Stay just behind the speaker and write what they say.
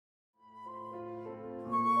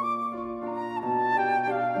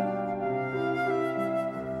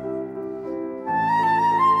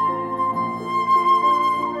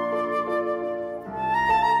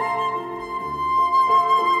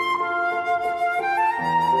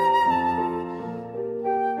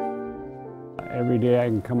day I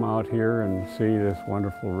can come out here and see this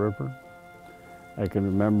wonderful river. I can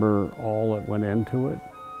remember all that went into it,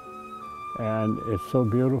 and it's so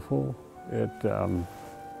beautiful. It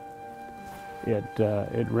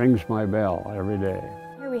rings my bell every day.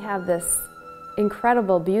 Here we have this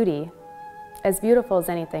incredible beauty, as beautiful as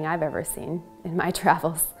anything I've ever seen in my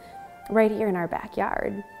travels, right here in our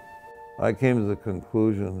backyard. I came to the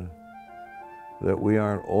conclusion that we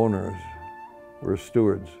aren't owners, we're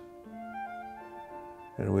stewards.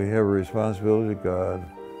 And we have a responsibility to God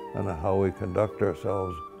on how we conduct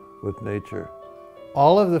ourselves with nature.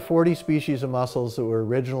 All of the 40 species of mussels that were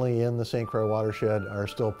originally in the St. Croix watershed are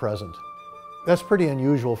still present. That's pretty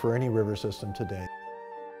unusual for any river system today.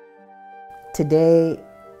 Today,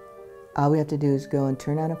 all we have to do is go and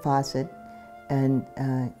turn on a faucet and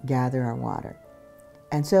gather our water.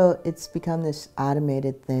 And so it's become this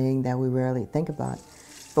automated thing that we rarely think about.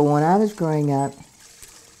 But when I was growing up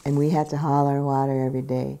and we had to haul our water every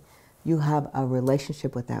day, you have a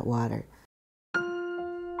relationship with that water.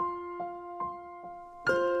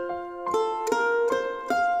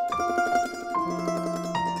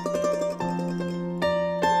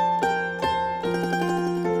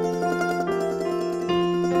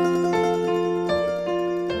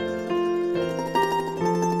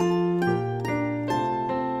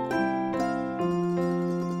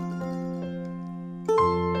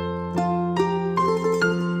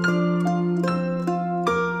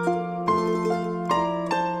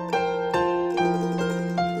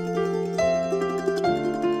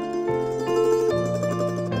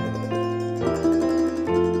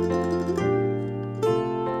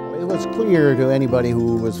 It's clear to anybody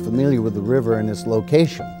who was familiar with the river and its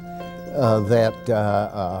location and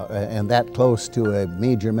that close to a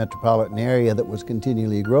major metropolitan area that was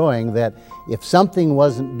continually growing, that if something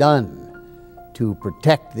wasn't done to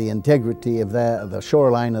protect the integrity of the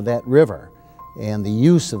shoreline of that river and the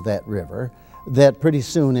use of that river, that pretty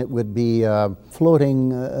soon it would be floating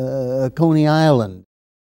Coney Island.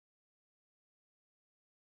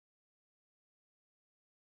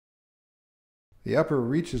 The upper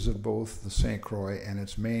reaches of both the St. Croix and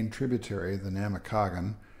its main tributary, the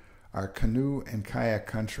Namakagon, are canoe and kayak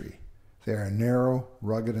country. They are narrow,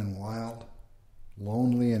 rugged and wild,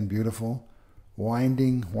 lonely and beautiful,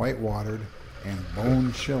 winding, white-watered, and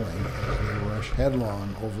bone-chilling as they rush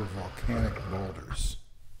headlong over volcanic boulders.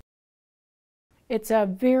 It's a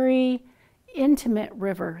very intimate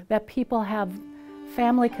river that people have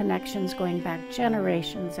family connections going back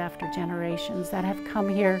generations after generations that have come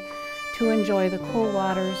here to enjoy the cool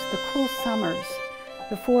waters, the cool summers,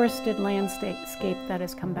 the forested landscape that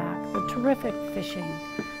has come back, the terrific fishing,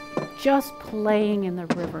 just playing in the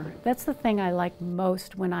river. That's the thing I like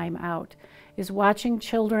most when I'm out, is watching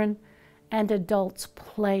children and adults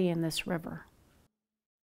play in this river.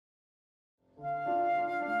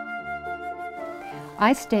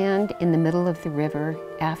 I stand in the middle of the river,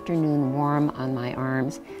 afternoon warm on my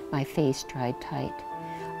arms, my face dried tight.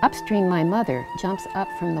 Upstream, my mother jumps up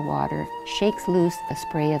from the water, shakes loose a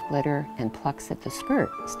spray of glitter, and plucks at the skirt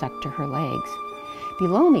stuck to her legs.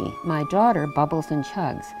 Below me, my daughter bubbles and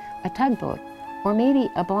chugs, a tugboat, or maybe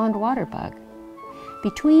a blonde water bug.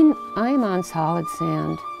 Between, I'm on solid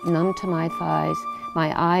sand, numb to my thighs,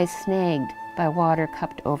 my eyes snagged by water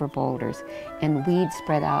cupped over boulders, and weeds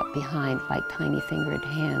spread out behind like tiny fingered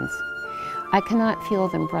hands. I cannot feel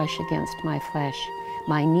them brush against my flesh.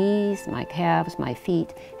 My knees, my calves, my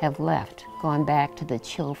feet have left, gone back to the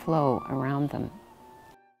chill flow around them.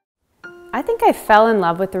 I think I fell in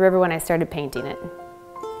love with the river when I started painting it.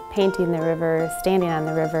 Painting the river, standing on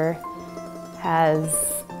the river,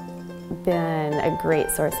 has been a great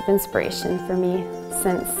source of inspiration for me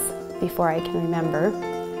since before I can remember.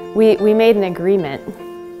 We made an agreement,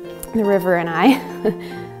 the river and I,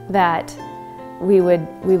 that we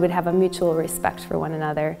would have a mutual respect for one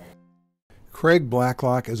another. Craig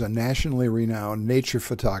Blacklock is a nationally renowned nature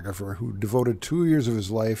photographer who devoted 2 years of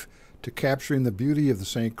his life to capturing the beauty of the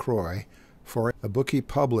St. Croix for a book he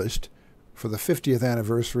published for the 50th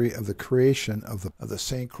anniversary of the creation of the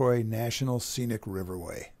St. Croix National Scenic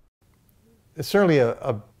Riverway. It's certainly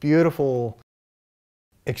a beautiful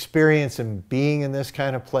experience in being in this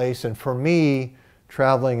kind of place, and for me,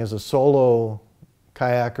 traveling as a solo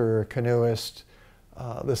kayaker, canoeist,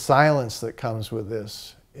 the silence that comes with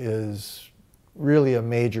this is really a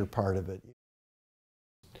major part of it.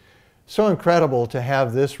 So incredible to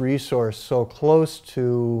have this resource so close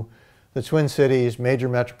to the Twin Cities, major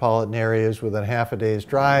metropolitan areas. Within half a day's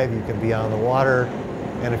drive, you can be on the water,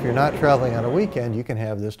 and if you're not traveling on a weekend, you can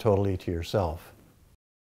have this totally to yourself.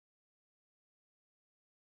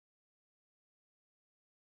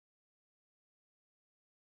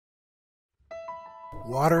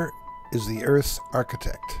 Water is the Earth's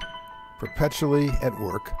architect, perpetually at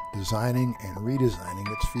work designing and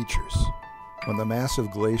redesigning its features. When the massive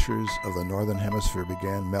glaciers of the Northern Hemisphere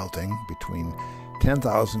began melting between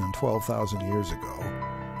 10,000 and 12,000 years ago,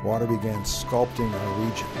 water began sculpting our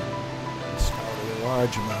region. It scoured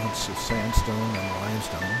large amounts of sandstone and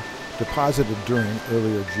limestone deposited during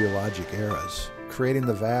earlier geologic eras, creating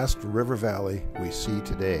the vast river valley we see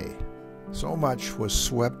today. So much was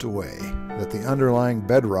swept away that the underlying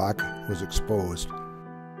bedrock was exposed.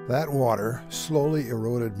 That water slowly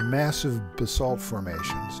eroded massive basalt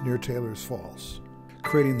formations near Taylor's Falls,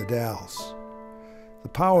 creating the Dalles. The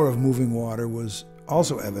power of moving water was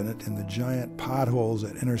also evident in the giant potholes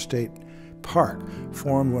at Interstate Park,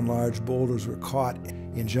 formed when large boulders were caught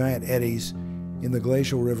in giant eddies in the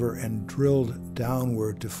glacial river and drilled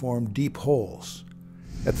downward to form deep holes.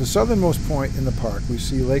 At the southernmost point in the park, we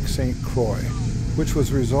see Lake St. Croix, which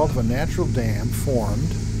was the result of a natural dam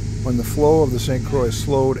formed when the flow of the St. Croix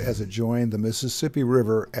slowed as it joined the Mississippi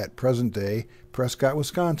River at present-day Prescott,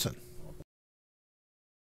 Wisconsin.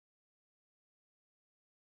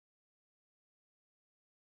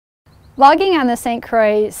 Logging on the St.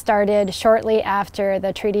 Croix started shortly after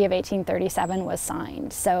the Treaty of 1837 was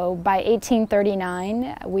signed. So by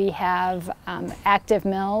 1839, we have active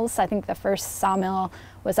mills. I think the first sawmill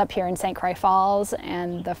was up here in St. Croix Falls,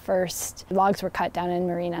 and the first logs were cut down in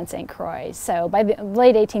Marine on St. Croix. So by the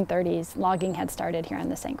late 1830s, logging had started here on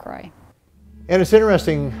the St. Croix. And it's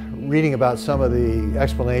interesting reading about some of the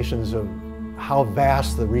explanations of how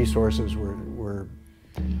vast the resources were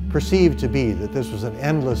perceived to be, that this was an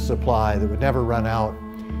endless supply that would never run out.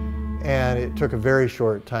 And it took a very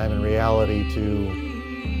short time in reality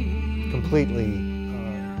to completely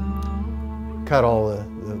cut all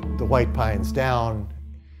the white pines down.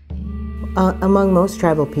 Among most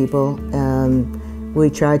tribal people, we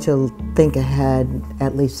try to think ahead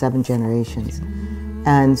at least 7 generations.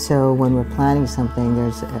 And so when we're planning something,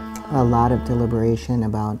 there's a lot of deliberation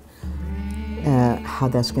about how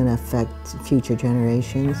that's going to affect future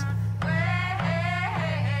generations.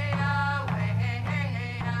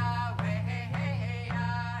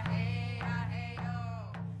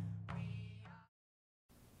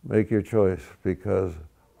 Make your choice, because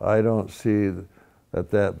I don't see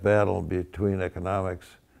that battle between economics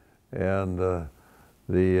and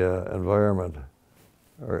the environment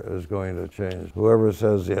is going to change. Whoever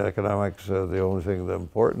says the economics are the only thing that's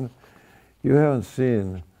important, you haven't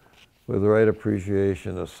seen with the right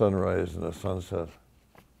appreciation a sunrise and a sunset.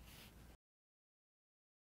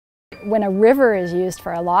 When a river is used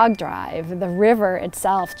for a log drive, the river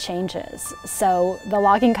itself changes. So the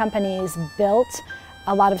logging companies built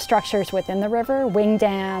a lot of structures within the river, wing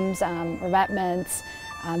dams, revetments,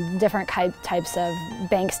 different types of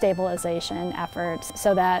bank stabilization efforts,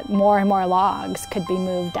 so that more and more logs could be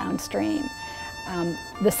moved downstream.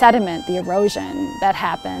 The sediment, the erosion that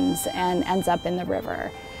happens and ends up in the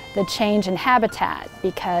river, the change in habitat,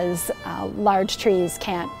 because large trees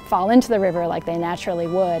can't fall into the river like they naturally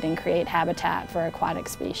would and create habitat for aquatic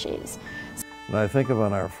species. And I think of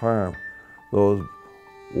on our farm, those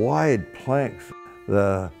wide planks,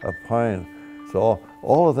 a pine. So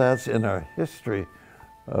all of that's in our history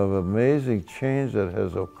of amazing change that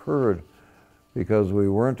has occurred because we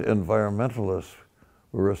weren't environmentalists,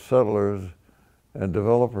 we were settlers and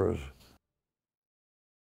developers.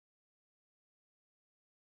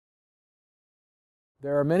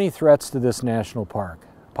 There are many threats to this national park.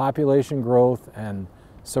 Population growth and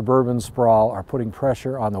suburban sprawl are putting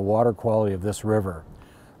pressure on the water quality of this river.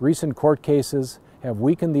 Recent court cases have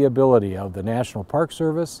weakened the ability of the National Park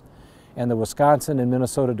Service and the Wisconsin and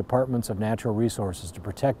Minnesota Departments of Natural Resources to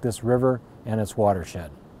protect this river and its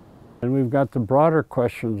watershed. And we've got the broader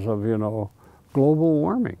questions of, global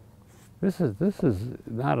warming. This is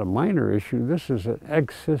not a minor issue, this is an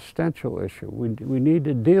existential issue. We need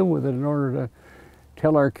to deal with it in order to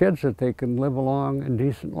tell our kids that they can live a long and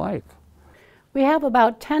decent life. We have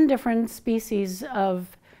about 10 different species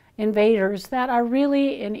of invaders that are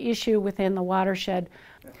really an issue within the watershed.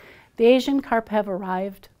 The Asian carp have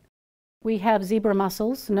arrived. We have zebra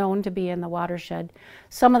mussels known to be in the watershed.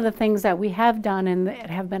 Some of the things that we have done and that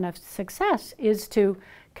have been a success is to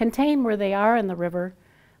contain where they are in the river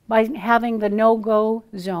by having the no-go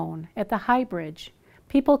zone at the High Bridge.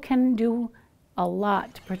 People can do a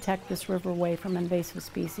lot to protect this riverway from invasive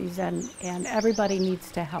species, and everybody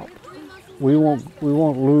needs to help. We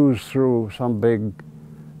won't lose through some big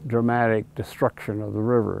dramatic destruction of the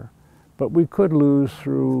river, but we could lose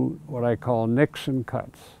through what I call nicks and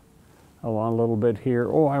cuts. I want a little bit here,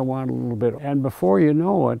 oh, I want a little bit. And before you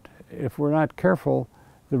know it, if we're not careful,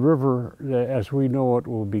 the river, as we know it,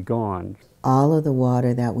 will be gone. all of the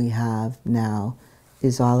water that we have now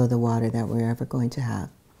is all of the water that we're ever going to have.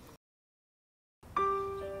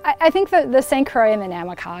 I think that the St. Croix and the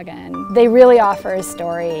Namakagon, they really offer a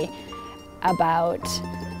story about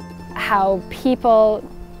how people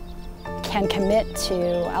can commit to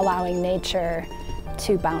allowing nature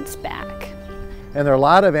to bounce back. And there are a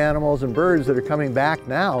lot of animals and birds that are coming back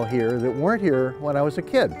now here that weren't here when I was a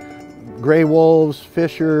kid. Gray wolves,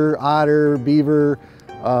 fisher, otter, beaver,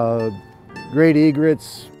 great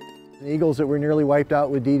egrets, eagles that were nearly wiped out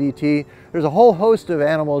with DDT. There's a whole host of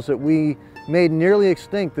animals that we made nearly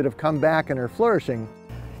extinct that have come back and are flourishing.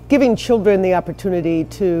 Giving children the opportunity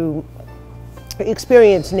to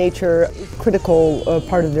experience nature is a critical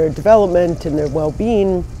part of their development and their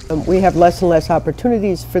well-being. We have less and less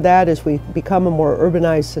opportunities for that as we become a more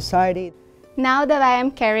urbanized society. Now that I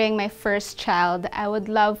am carrying my first child, I would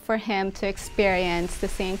love for him to experience the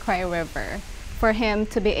St. Croix River, for him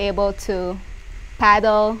to be able to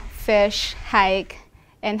paddle, fish, hike,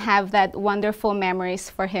 and have that wonderful memories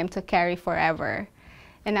for him to carry forever.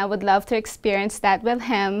 And I would love to experience that with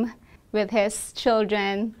him, with his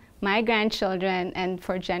children, my grandchildren, and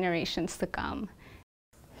for generations to come.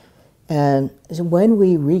 And when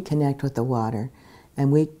we reconnect with the water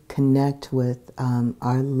and we connect with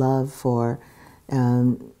our love for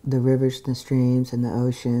the rivers and the streams and the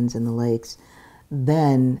oceans and the lakes,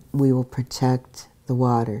 then we will protect the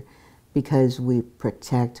water because we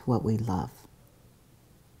protect what we love.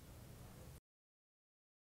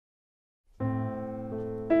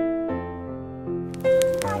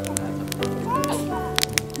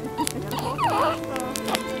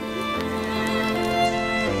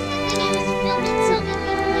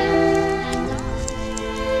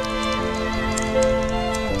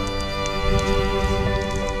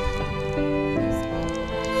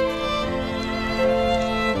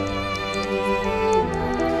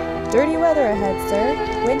 Dirty weather ahead, sir.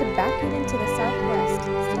 Wind backing into the southwest.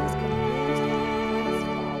 Seas confused. Ice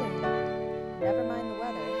falling. Never mind the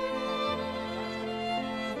weather.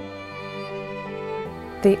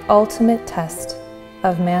 The ultimate test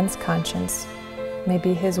of man's conscience may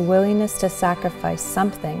be his willingness to sacrifice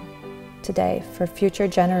something today for future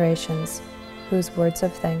generations whose words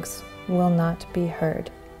of thanks will not be heard.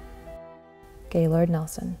 Gaylord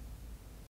Nelson.